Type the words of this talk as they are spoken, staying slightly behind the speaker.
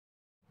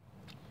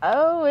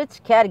Oh,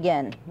 it's Cat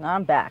again.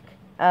 I'm back.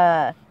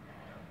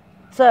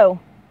 So,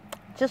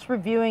 just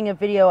reviewing a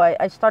video,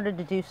 I started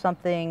to do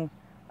something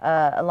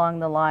along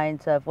the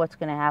lines of what's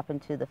going to happen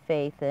to the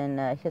faith in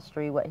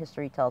history, what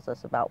history tells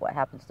us about what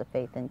happens to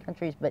faith in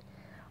countries. But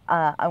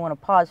I want to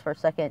pause for a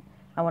second.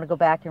 I want to go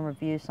back and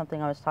review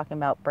something I was talking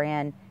about,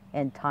 Bran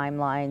and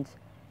timelines,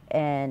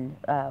 and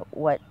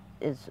what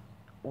is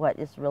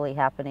really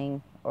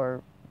happening,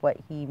 or what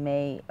he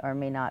may or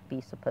may not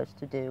be supposed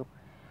to do.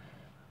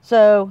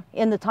 So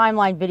in the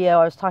timeline video,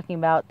 I was talking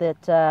about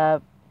that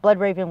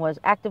Bloodraven was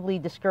actively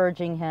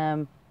discouraging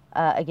him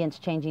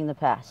against changing the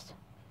past,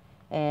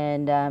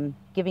 and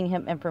giving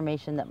him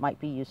information that might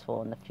be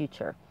useful in the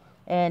future.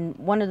 And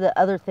one of the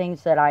other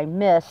things that I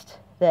missed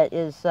that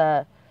is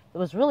it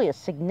was really a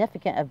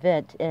significant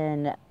event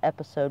in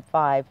episode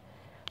 5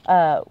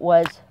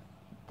 was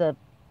the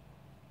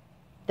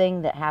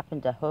thing that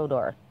happened to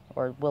Hodor,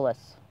 or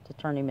Willis, to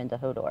turn him into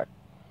Hodor.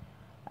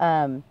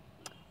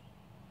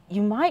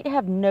 You might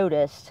have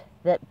noticed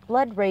that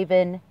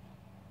Bloodraven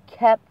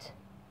kept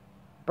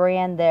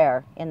Bran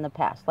there in the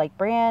past. Like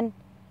Bran,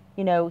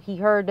 you know, he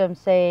heard him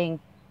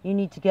saying, "You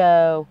need to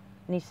go,"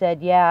 and he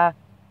said, "Yeah,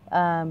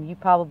 you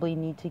probably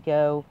need to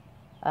go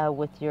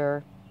with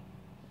your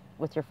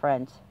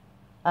friends."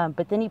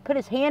 But then he put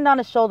his hand on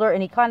his shoulder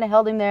and he kind of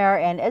held him there.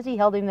 And as he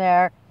held him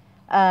there,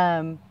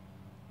 the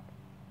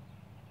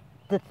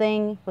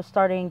thing was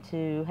starting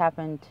to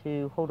happen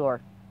to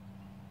Hodor.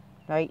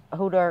 Right?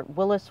 Hodor,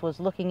 Willis was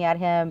looking at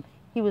him.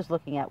 He was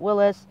looking at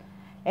Willis,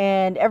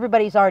 and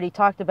everybody's already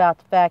talked about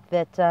the fact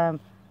that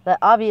that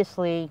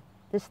obviously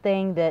this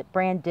thing that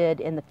Bran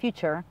did in the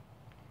future.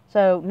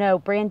 So no,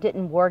 Bran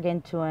didn't warg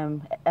into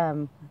him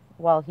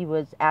while he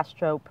was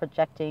astral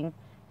projecting.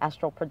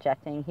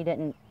 He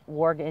didn't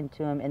warg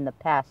into him in the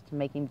past to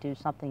make him do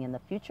something in the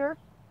future.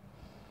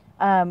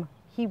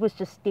 He was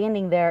just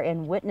standing there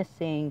and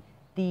witnessing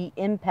the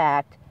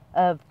impact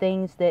of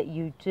things that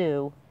you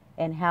do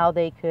and how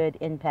they could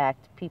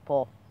impact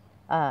people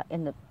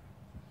in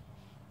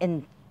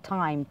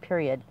time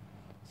period.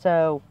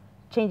 So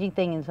changing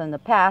things in the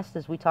past,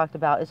 as we talked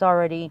about,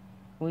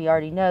 we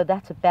already know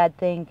that's a bad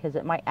thing, because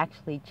it might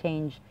actually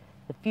change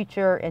the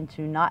future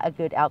into not a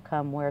good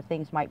outcome, where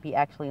things might be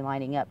actually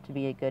lining up to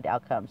be a good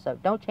outcome. So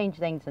don't change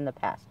things in the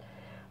past,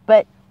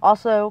 but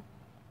also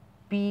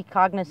be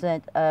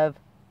cognizant of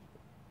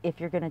if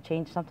you're going to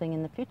change something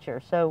in the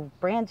future. So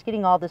Bran's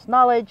getting all this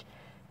knowledge.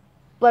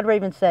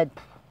 Bloodraven said,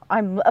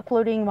 "I'm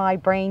uploading my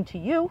brain to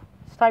you.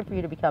 It's time for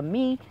you to become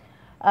me.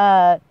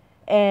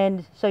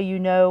 And so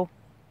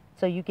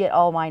so you get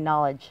all my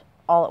knowledge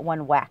all at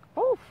one whack."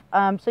 Oof.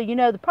 So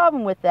the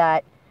problem with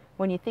that,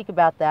 when you think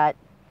about that,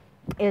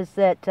 is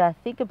that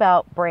think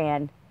about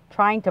Bran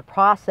trying to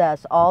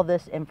process all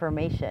this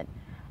information.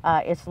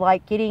 It's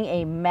like getting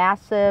a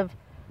massive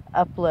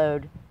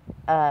upload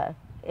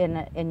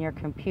in your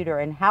computer.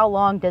 And how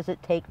long does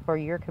it take for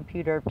your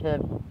computer to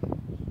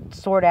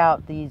sort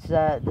out this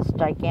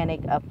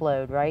gigantic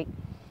upload, right?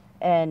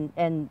 And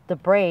the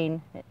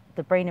brain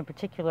in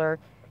particular,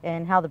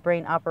 and how the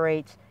brain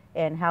operates,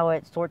 and how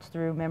it sorts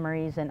through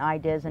memories and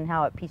ideas, and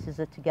how it pieces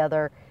it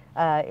together.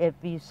 If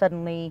you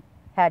suddenly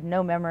had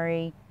no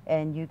memory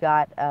and you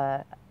got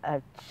a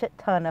shit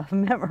ton of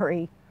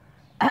memory,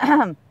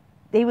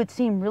 they would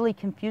seem really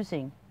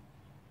confusing.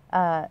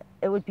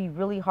 It would be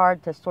really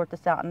hard to sort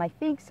this out. And I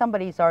think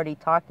somebody's already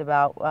talked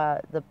about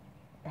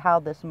how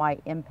this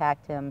might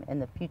impact him in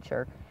the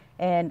future.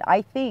 And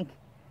I think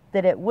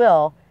that it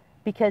will,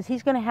 because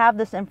he's going to have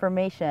this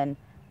information,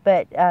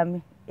 but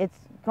it's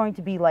going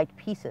to be like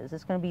pieces.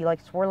 It's going to be like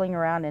swirling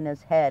around in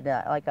his head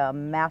like a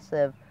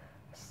massive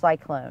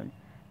cyclone.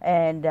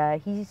 And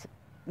he's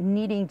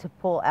needing to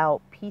pull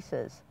out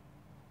pieces.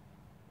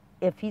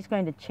 If he's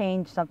going to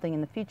change something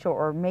in the future,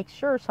 or make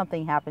sure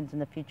something happens in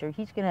the future,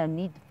 he's going to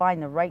need to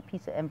find the right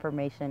piece of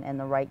information in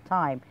the right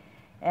time.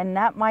 And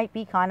that might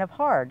be kind of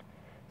hard.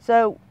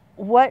 So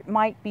what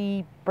might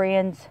be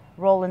Bran's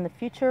role in the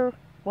future?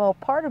 Well,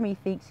 part of me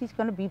thinks he's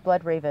going to be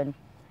Bloodraven,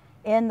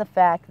 in the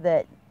fact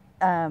that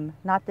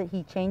not that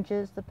he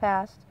changes the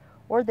past,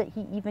 or that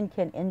he even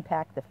can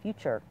impact the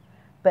future,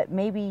 but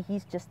maybe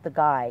he's just the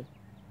guy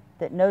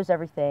that knows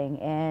everything,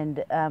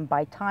 and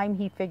by time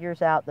he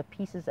figures out the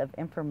pieces of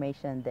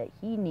information that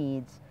he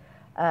needs,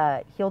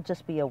 he'll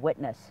just be a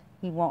witness.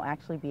 He won't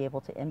actually be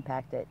able to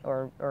impact it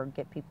or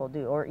get people to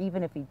do. Or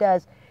even if he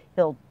does,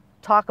 he'll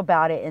talk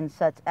about it in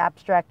such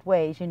abstract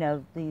ways,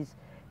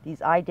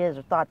 these ideas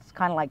or thoughts,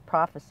 kind of like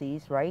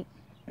prophecies, right?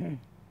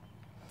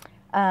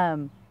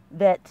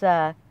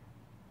 That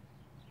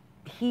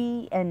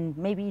he and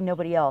maybe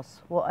nobody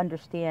else will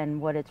understand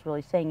what it's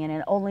really saying, and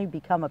it only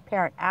become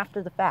apparent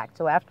after the fact.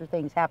 So after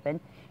things happen,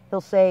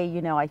 he'll say,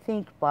 I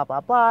think blah,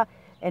 blah, blah,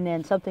 and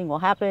then something will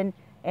happen,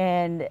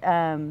 and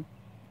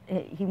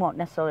he won't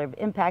necessarily have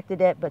impacted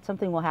it, but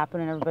something will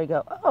happen, and everybody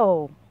go,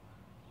 "Oh,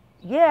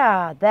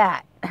 yeah,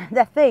 that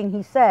thing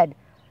he said,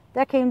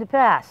 that came to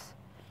pass."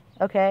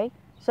 Okay?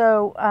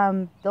 So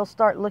they'll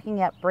start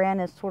looking at Bran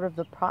as sort of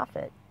the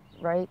prophet,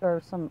 right?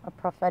 Or a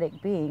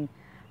prophetic being.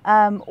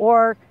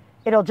 Or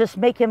it'll just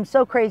make him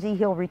so crazy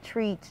he'll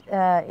retreat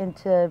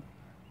into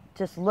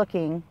just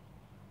looking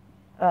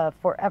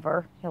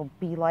forever. He'll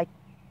be like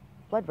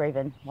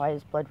Bloodraven. Why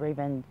is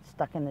Bloodraven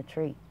stuck in the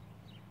tree?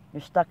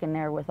 You're stuck in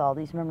there with all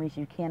these memories.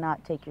 You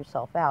cannot take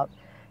yourself out.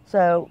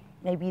 So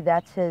maybe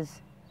that's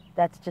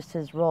just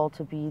his role,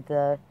 to be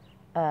the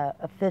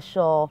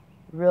official,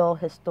 real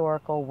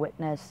historical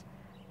witness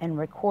and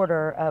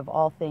recorder of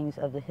all things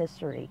of the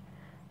history.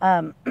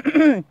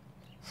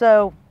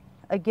 So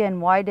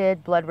again, why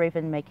did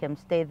Bloodraven make him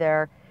stay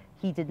there?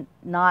 He did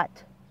not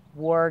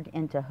warg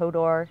into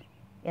Hodor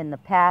in the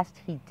past.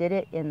 He did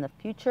it in the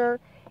future,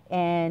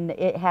 and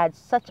it had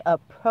such a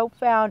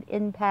profound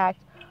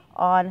impact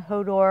on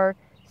Hodor's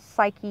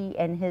psyche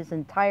and his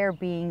entire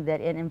being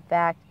that it in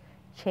fact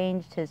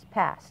changed his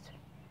past.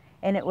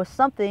 And it was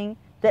something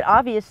that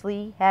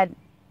obviously had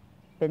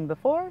been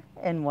before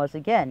and was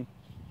again,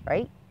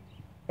 right?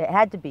 It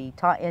had to be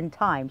in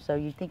time. So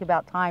you think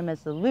about time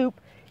as the loop.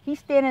 He's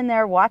standing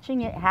there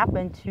watching it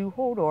happen to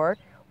Hodor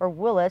or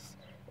Willis,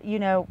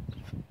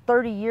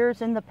 30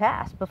 years in the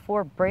past,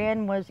 before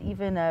Bran was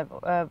even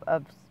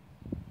a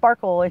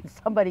sparkle in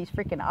somebody's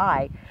freaking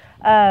eye.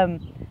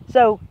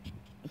 So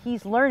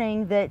he's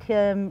learning that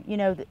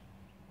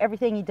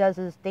everything he does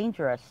is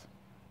dangerous.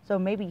 So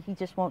maybe he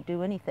just won't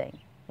do anything.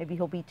 Maybe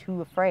he'll be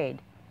too afraid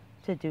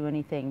to do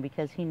anything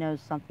because he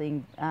knows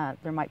something,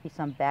 there might be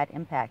some bad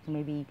impact.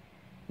 Maybe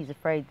he's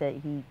afraid that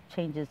he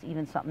changes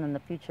even something in the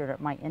future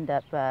that might end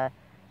up,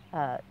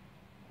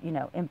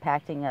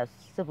 impacting a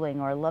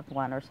sibling or a loved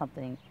one or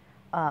something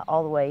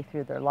all the way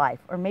through their life.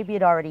 Or maybe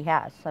it already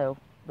has.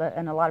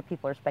 And a lot of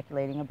people are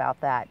speculating about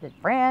that. Is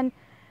Bran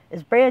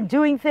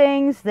doing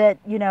things that,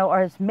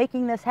 are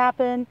making this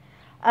happen?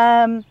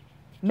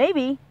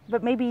 Maybe,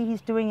 but maybe he's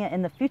doing it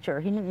in the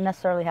future. He didn't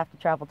necessarily have to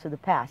travel to the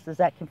past. Is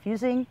that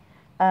confusing?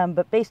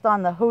 But based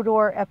on the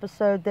Hodor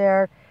episode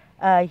there,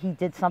 he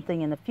did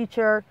something in the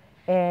future,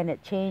 and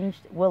it changed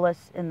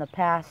Willis in the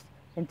past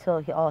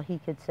until all he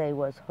could say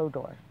was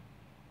Hodor.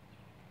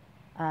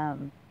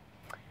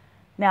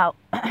 Now,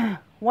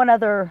 one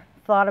other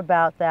thought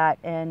about that,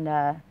 and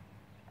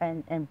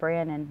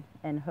Bran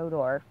and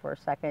Hodor for a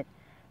second.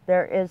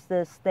 There is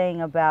this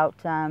thing about,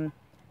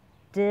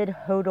 did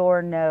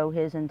Hodor know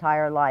his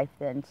entire life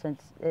then,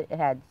 since it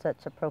had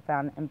such a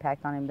profound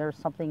impact on him? There was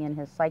something in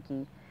his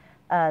psyche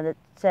that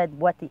said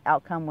what the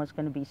outcome was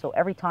going to be. So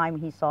every time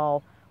he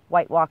saw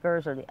White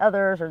Walkers or the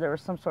others, or there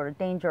was some sort of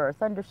danger or a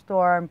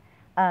thunderstorm,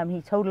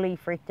 he totally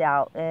freaked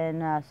out.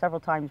 And several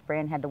times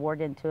Bran had to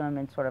warg into him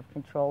and sort of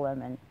control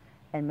him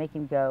and make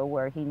him go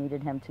where he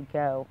needed him to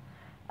go.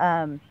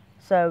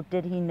 So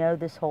did he know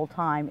this whole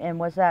time? And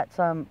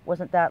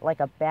wasn't that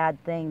like a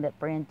bad thing that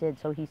Bran did?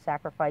 So he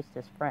sacrificed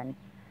his friend.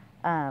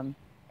 And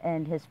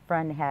his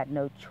friend had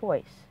no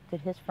choice.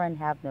 Did his friend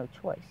have no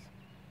choice?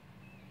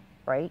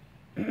 Right?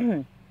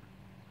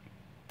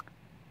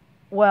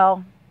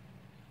 Well,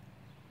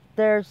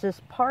 there's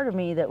this part of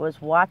me that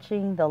was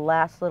watching the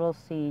last little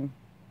scene,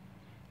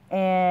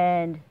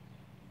 and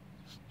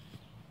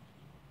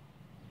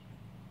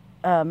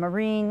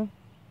Marine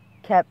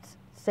kept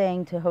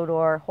saying to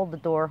Hodor, hold the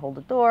door, hold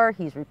the door.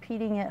 He's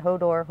repeating it,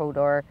 Hodor,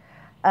 Hodor.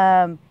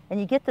 And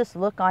you get this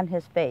look on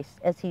his face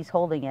as he's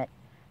holding it.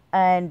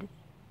 And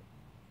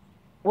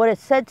what it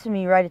said to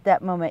me right at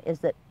that moment is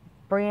that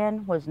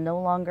Bran was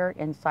no longer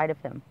inside of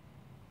him.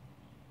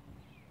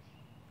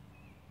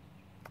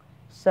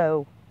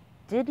 So,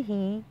 did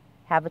he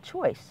have a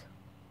choice?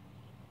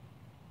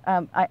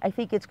 I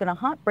think it's going to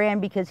haunt Bran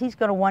because he's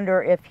going to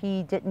wonder if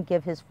he didn't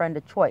give his friend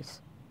a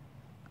choice.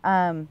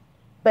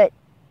 But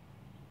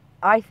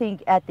I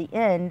think at the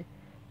end,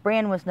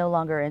 Bran was no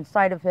longer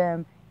inside of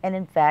him, and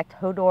in fact,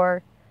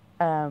 Hodor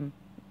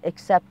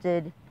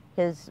accepted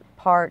his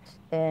part,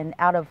 and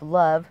out of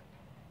love,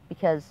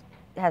 because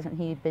hasn't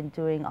he been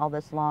doing all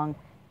this long?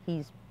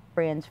 He's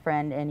Bran's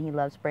friend, and he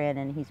loves Bran,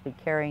 and he's been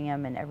carrying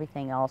him and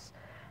everything else.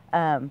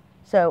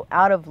 So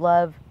out of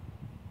love,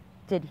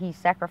 did he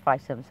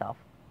sacrifice himself?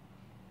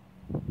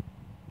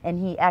 And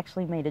he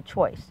actually made a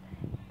choice.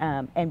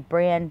 And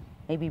Bran,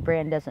 maybe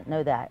Bran doesn't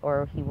know that,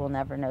 or he will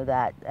never know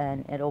that,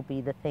 and it'll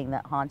be the thing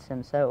that haunts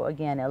him. So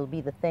again, it'll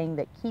be the thing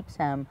that keeps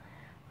him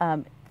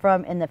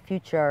from in the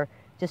future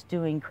just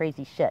doing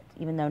crazy shit,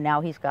 even though now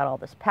he's got all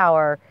this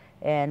power,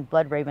 and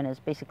Bloodraven has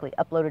basically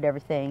uploaded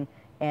everything,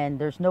 and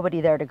there's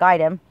nobody there to guide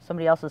him.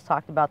 Somebody else has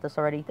talked about this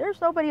already. There's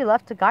nobody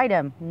left to guide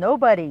him.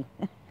 Nobody.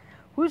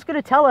 Who's going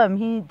to tell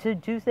him to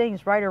do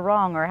things right or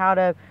wrong, or how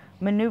to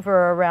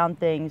maneuver around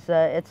things,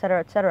 etc.,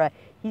 etc.?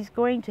 He's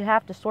going to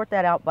have to sort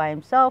that out by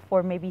himself,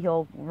 or maybe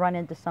he'll run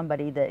into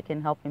somebody that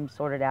can help him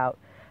sort it out,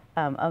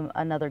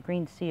 another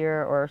green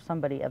seer or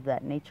somebody of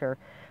that nature.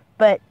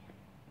 But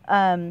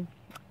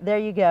there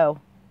you go.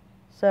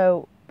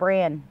 So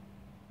Bran,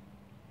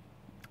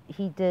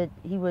 he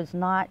was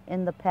not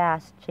in the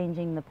past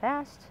changing the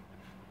past.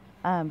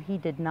 He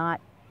did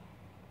not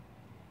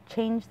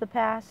change the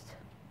past,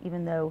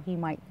 even though he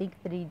might think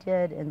that he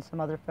did, and some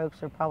other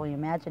folks are probably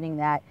imagining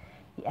that.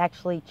 He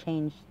actually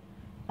changed,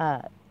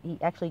 he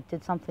actually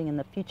did something in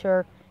the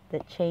future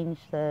that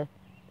changed the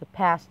the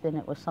past, then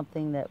it was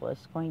something that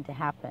was going to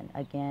happen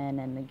again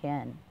and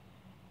again.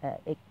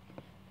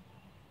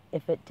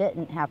 If it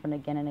didn't happen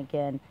again and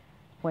again,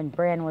 when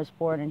Bran was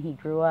born and he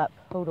grew up,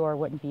 Hodor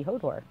wouldn't be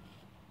Hodor.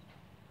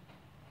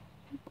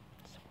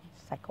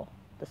 Cycle,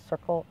 the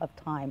circle of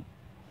time.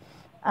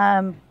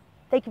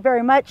 Thank you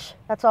very much.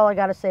 That's all I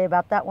got to say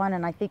about that one.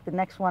 And I think the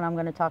next one I'm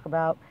going to talk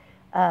about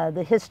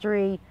the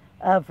history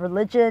of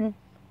religion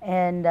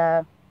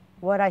and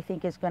what I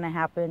think is going to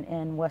happen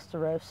in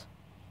Westeros.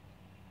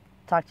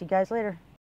 Talk to you guys later.